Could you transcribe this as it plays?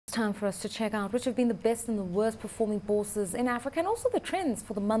Time for us to check out which have been the best and the worst performing bourses in Africa, and also the trends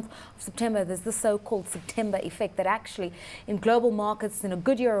for the month of September. There's the so-called September effect that actually in global markets, in a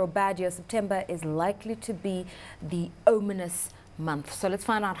good year or a bad year, September is likely to be the ominous month. So let's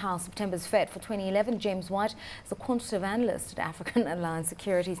find out how September's fared. For 2011, James White is the Quantitative Analyst at African Alliance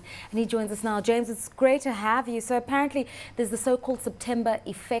Securities, and he joins us now. James, it's great to have you. So apparently there's the so-called September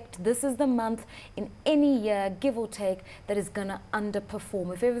effect. This is the month in any year, give or take, that is going to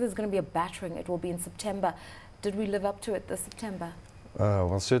underperform. If ever there's going to be a battering, it will be in September. Did we live up to it this September?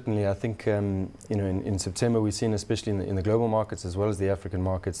 Well, certainly. I think in September we've seen, especially in the global markets as well as the African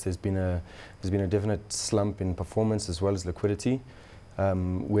markets, there's been a definite slump in performance as well as liquidity.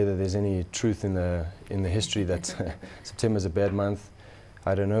 Whether there's any truth in the history that September is a bad month,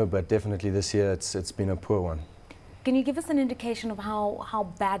 I don't know. But definitely this year it's been a poor one. Can you give us an indication of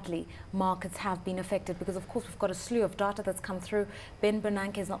how badly markets have been affected? Because of course we've got a slew of data that's come through. Ben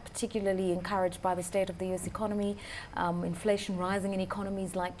Bernanke is not particularly encouraged by the state of the US economy. Inflation rising in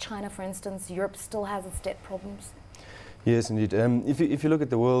economies like China, for instance. Europe still has its debt problems. Yes, indeed. If you look at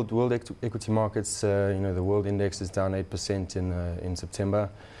the world equity markets, the world index is down 8% in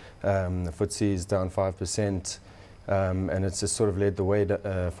September. The FTSE is down 5%. And it's just sort of led the way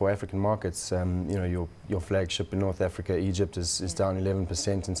for African markets. Your flagship in North Africa, Egypt, is down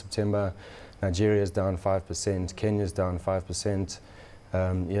 11% in September. Nigeria is down 5%. Kenya is down 5%.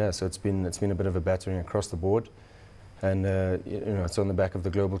 So it's been a bit of a battering across the board, and it's on the back of the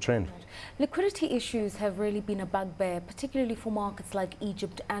global trend. Right. Liquidity issues have really been a bugbear, particularly for markets like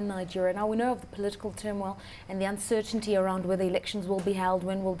Egypt and Nigeria. Now we know of the political turmoil and the uncertainty around whether elections will be held,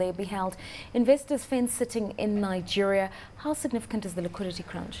 when will they be held. Investors fence sitting in Nigeria. How significant is the liquidity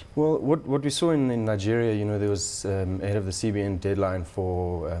crunch? Well, what we saw in Nigeria, there was ahead of the CBN deadline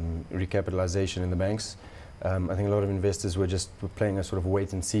for recapitalization in the banks. I think a lot of investors were playing a sort of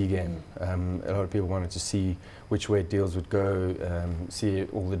wait-and-see game. A lot of people wanted to see which way deals would go, see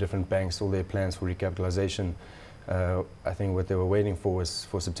all the different banks, all their plans for recapitalization. I think what they were waiting for was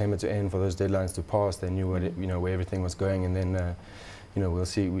for September to end, for those deadlines to pass. They knew where everything was going, and then we'll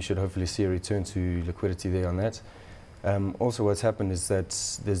see. We should hopefully see a return to liquidity there on that. Also, what's happened is that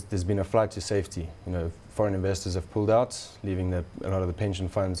there's been a flight to safety. Foreign investors have pulled out, leaving a lot of the pension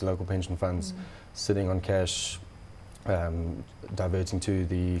funds, local pension funds, sitting on cash, diverting to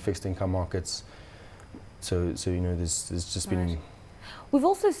the fixed income markets. So there's just been. We've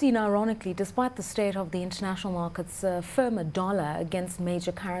also seen, ironically, despite the state of the international markets, firmer dollar against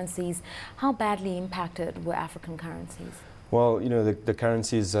major currencies. How badly impacted were African currencies? Well, the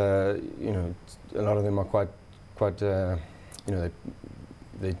currencies, a lot of them are quite.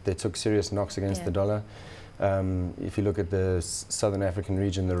 They took serious knocks against the dollar. If you look at the Southern African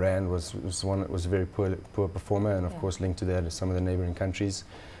region, the rand was one that was a very poor performer, and of course linked to that is some of the neighboring countries.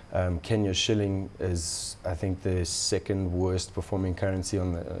 Kenya's shilling is, I think, the second worst performing currency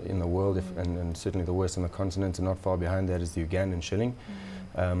in the world, and certainly the worst on the continent, and not far behind that is the Ugandan shilling.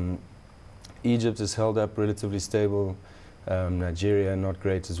 Egypt has held up relatively stable. Nigeria not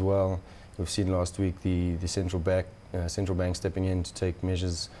great as well. We've seen last week the central bank stepping in to take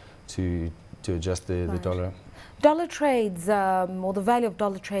measures to adjust the dollar. Dollar trades, or the value of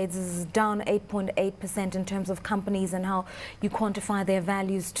dollar trades, is down 8.8% in terms of companies and how you quantify their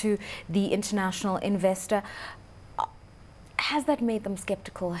values to the international investor. Has that made them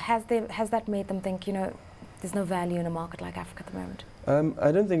skeptical? Has that made them think, there's no value in a market like Africa at the moment?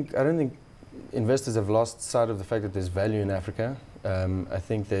 I don't think investors have lost sight of the fact that there's value in Africa. I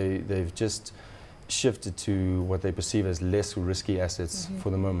think they've just shifted to what they perceive as less risky assets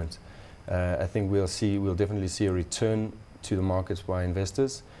for the moment. I think we'll definitely see a return to the markets by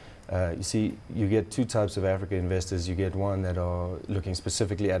investors. You get two types of Africa investors. You get one that are looking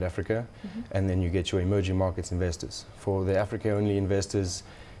specifically at Africa, and then you get your emerging markets investors. For the Africa-only investors,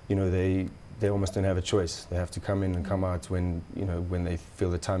 they almost don't have a choice. They have to come in and come out when they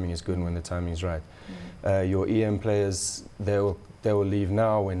feel the timing is good and when the timing is right. Your EM players, they will leave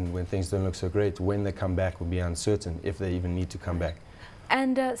now when things don't look so great. When they come back will be uncertain, if they even need to come back.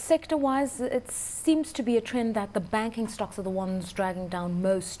 And sector-wise, it seems to be a trend that the banking stocks are the ones dragging down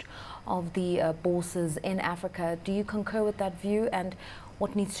most of the bourses in Africa. Do you concur with that view, and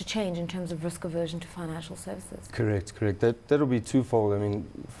what needs to change in terms of risk aversion to financial services? Correct. That'll be twofold. I mean,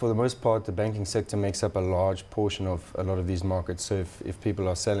 for the most part, the banking sector makes up a large portion of a lot of these markets. So if people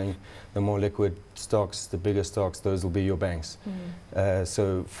are selling the more liquid stocks, the bigger stocks, those will be your banks.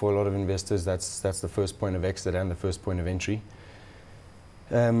 So for a lot of investors, that's the first point of exit and the first point of entry.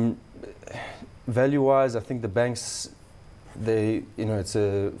 Value-wise, I think the banks,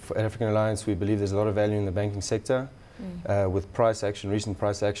 for African Alliance, we believe there's a lot of value in the banking sector. With price action, recent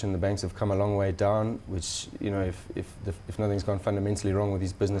price action, the banks have come a long way down, which, you know, if nothing's gone fundamentally wrong with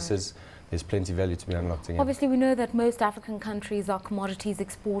these businesses, there's plenty of value to be unlocked again. Obviously, we know that most African countries are commodities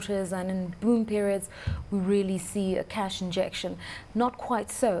exporters, and in boom periods, we really see a cash injection. Not quite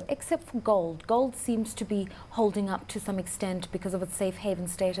so, except for gold. Gold seems to be holding up to some extent because of its safe haven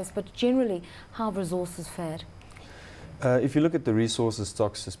status, but generally, how have resources fared? If you look at the resources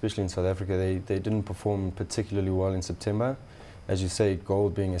stocks, especially in South Africa, they didn't perform particularly well in September. As you say,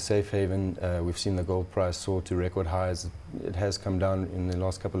 gold being a safe haven, we've seen the gold price soar to record highs. It has come down in the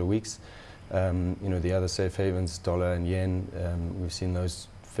last couple of weeks. You know, the other safe havens, dollar and yen, we've seen those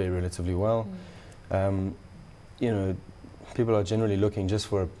fare relatively well. You know, people are generally looking just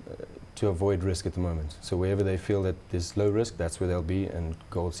for to avoid risk at the moment. So wherever they feel that there's low risk, that's where they'll be, and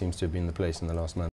gold seems to have been the place in the last month.